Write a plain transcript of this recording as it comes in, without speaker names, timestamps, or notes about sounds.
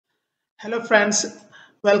Hello friends,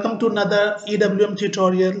 welcome to another EWM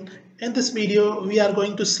tutorial. In this video, we are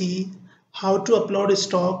going to see how to upload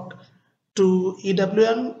stock to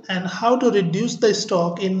EWM and how to reduce the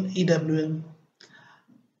stock in EWM.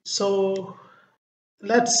 So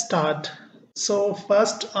let's start. So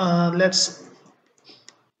first,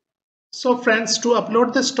 so friends, to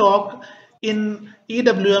upload the stock in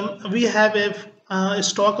EWM, we have a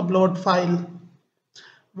stock upload file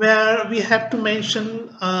where we have to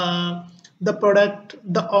mention the product,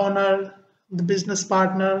 the owner, the business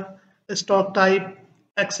partner, the stock type,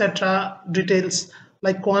 etc. details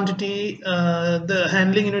like quantity, the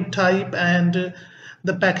handling unit type, and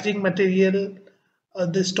the packaging material,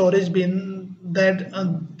 the storage bin. That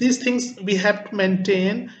these things we have to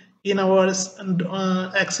maintain in our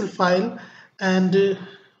Excel file, and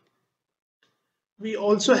we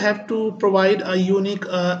also have to provide a unique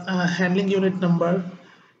handling unit number.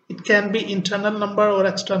 It can be internal number or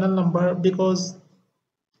external number because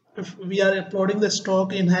if we are uploading the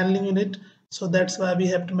stock in handling unit, so that's why we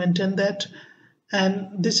have to maintain that.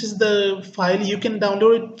 And this is the file. You can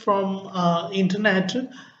download it from internet.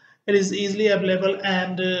 It is easily available,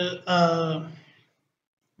 and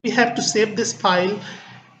we have to save this file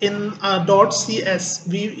in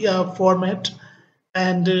 .csv format.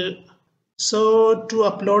 And so to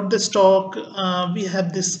upload the stock, we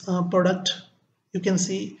have this product. You can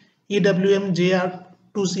see EWM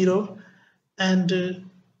JR20, and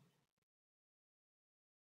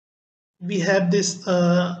we have this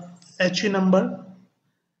HU number.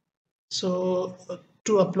 So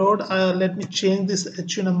to upload, let me change this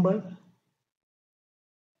HU number.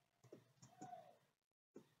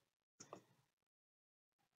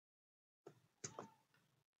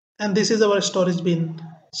 And this is our storage bin.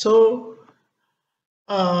 So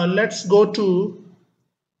let's go to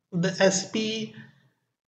the SP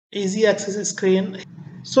easy access screen.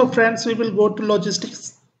 So friends, we will go to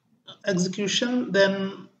logistics execution,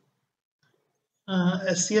 then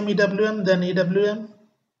SCM EWM, then EWM.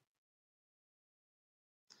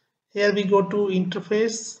 Here we go to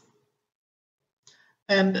interface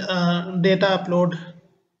and data upload.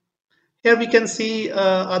 Here we can see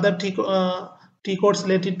other T codes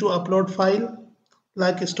related to upload file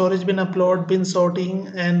like storage bin upload, bin sorting,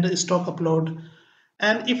 and stock upload.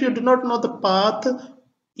 And if you do not know the path,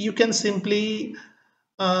 you can simply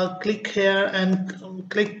click here and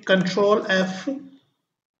click Control F,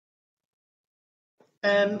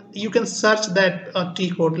 and you can search that T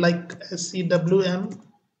code like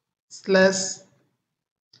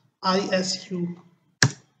SCWM/ISU.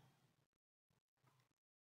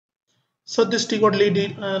 So this T code lead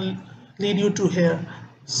you to here.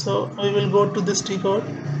 So we will go to this T code.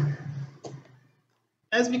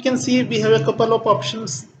 As we can see, we have a couple of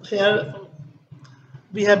options here.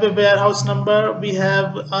 We have a warehouse number, we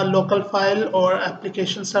have a local file or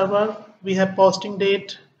application server, we have posting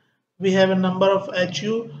date, we have a number of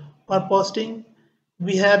HU per posting,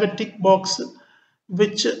 we have a tick box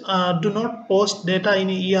which do not post data in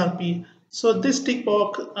ERP. So this tick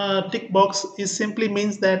box is simply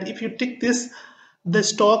means that if you tick this, the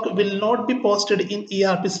stock will not be posted in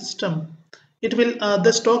ERP system. It will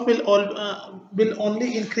the stock will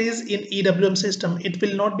only increase in EWM system. It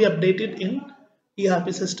will not be updated in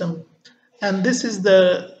ERP system. And this is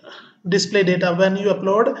the display data when you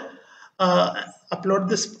upload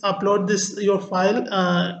this your file.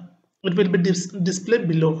 It will be displayed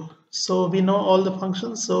below. So we know all the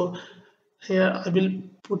functions. So here I will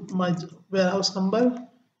put my warehouse number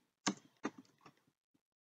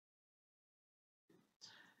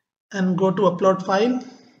and go to upload file,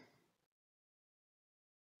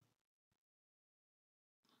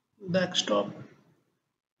 desktop.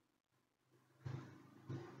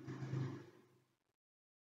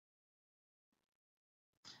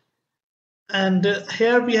 And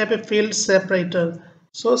here we have a field separator.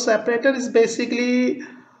 So separator is basically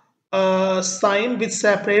a sign which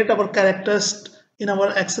separate our characters in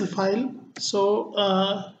our Excel file. So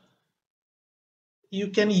you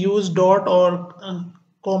can use dot or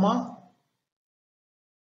comma.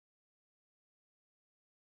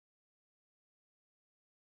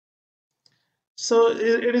 So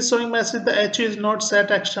it is showing message the H is not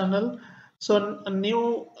set external. So a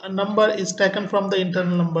new number is taken from the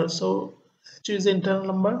internal number. So H is the internal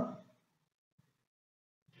number.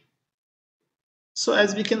 So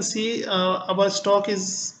as we can see, our stock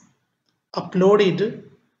is uploaded.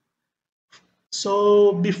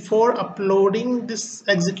 So before uploading this,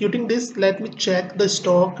 executing this, let me check the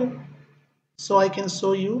stock so I can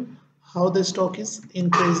show you how the stock is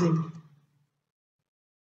increasing.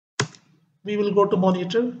 We will go to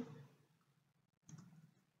monitor.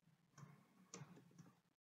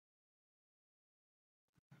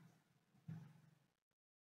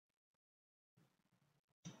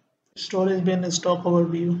 Storage bin stock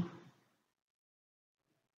overview.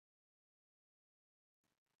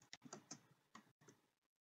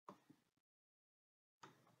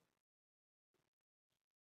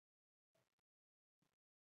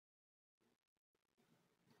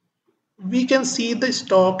 We can see the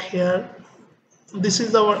stock here. This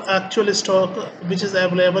is our actual stock which is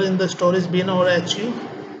available in the storage bin or HU.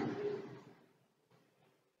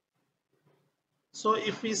 So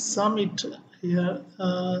if we sum it here,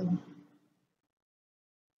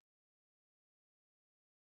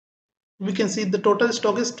 we can see the total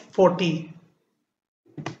stock is 40.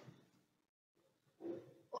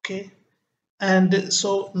 Okay, and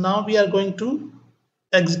so now we are going to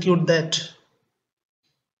execute that.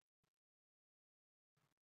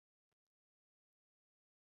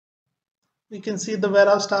 We can see the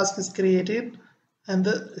warehouse task is created and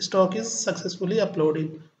the stock is successfully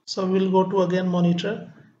uploaded. So we'll go to again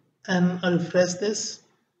monitor and refresh this.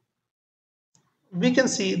 We can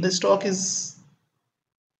see the stock is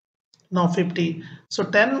now 50. So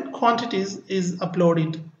 10 quantities is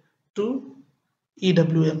uploaded to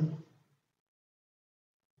EWM.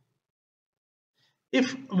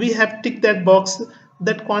 If we have ticked that box,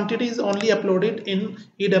 that quantity is only uploaded in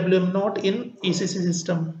EWM, not in ECC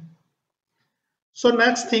system. So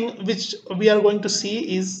next thing which we are going to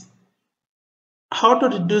see is how to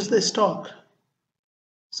reduce the stock.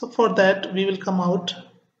 So for that we will come out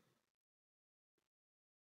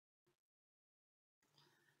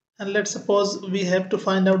and let's suppose we have to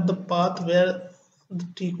find out the path where the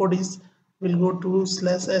T code is. We'll go to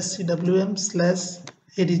 /scwm/adgi.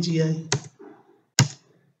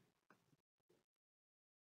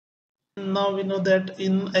 Now we know that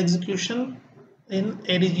in execution in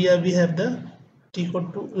ADGI we have the T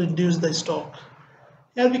code to reduce the stock.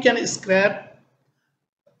 Here we can scrap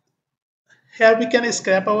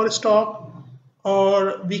our stock,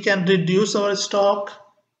 or we can reduce our stock,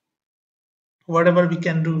 whatever we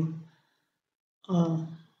can do.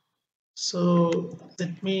 So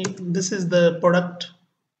this is the product.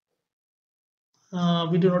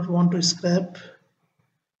 We do not want to scrap.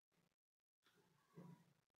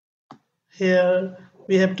 Here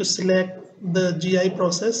we have to select the GI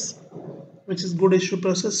process, which is good issue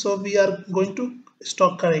process. So we are going to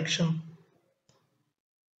stock correction.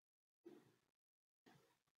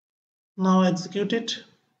 Now execute it.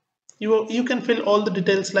 You can fill all the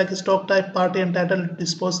details like stock type, party and title,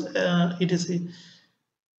 dispose, etc.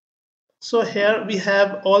 So here we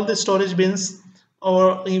have all the storage bins,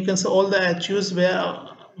 or you can say all the HUs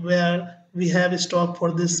where we have stock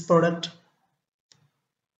for this product.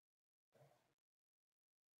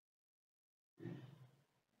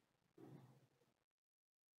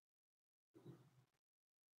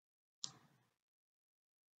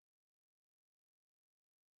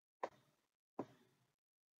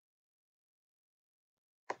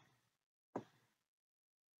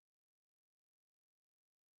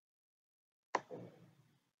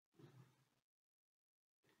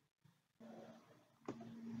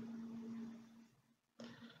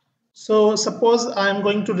 So suppose I am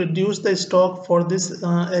going to reduce the stock for this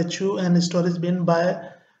HU and storage bin by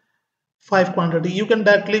 5 quantity. You can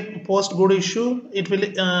directly post good issue. It will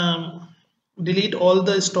delete all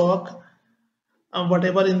the stock,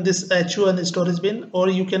 whatever in this HU and storage bin, or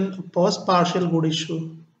you can post partial good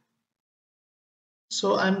issue.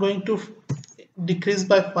 So I'm going to decrease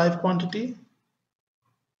by 5 quantity.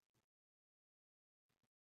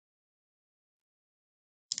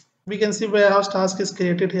 We can see warehouse task is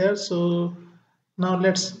created here. So now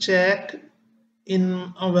let's check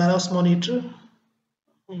in a warehouse monitor.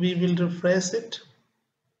 We will refresh it.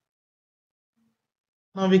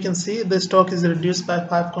 Now we can see the stock is reduced by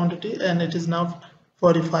 5 quantity and it is now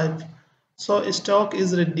 45. So stock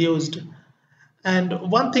is reduced. And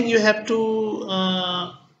one thing you have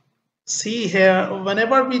to see here,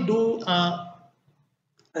 whenever we do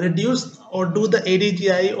reduce or do the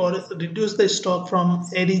ADGI or reduce the stock from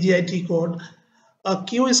ADGI T code, a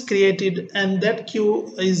queue is created and that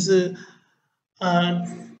queue is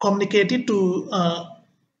communicated to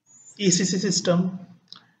ECC system,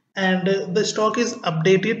 and the stock is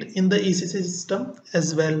updated in the ECC system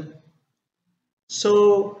as well.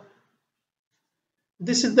 So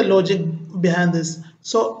this is the logic behind this.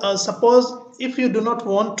 So suppose if you do not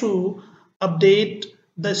want to update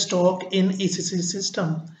the stock in ECC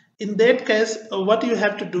system, in that case what you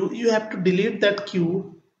have to do, you have to delete that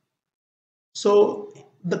queue, so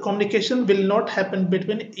the communication will not happen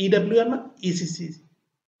between EWM and ECC.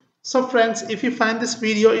 So friends, if you find this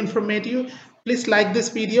video informative, please like this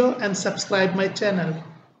video and subscribe my channel.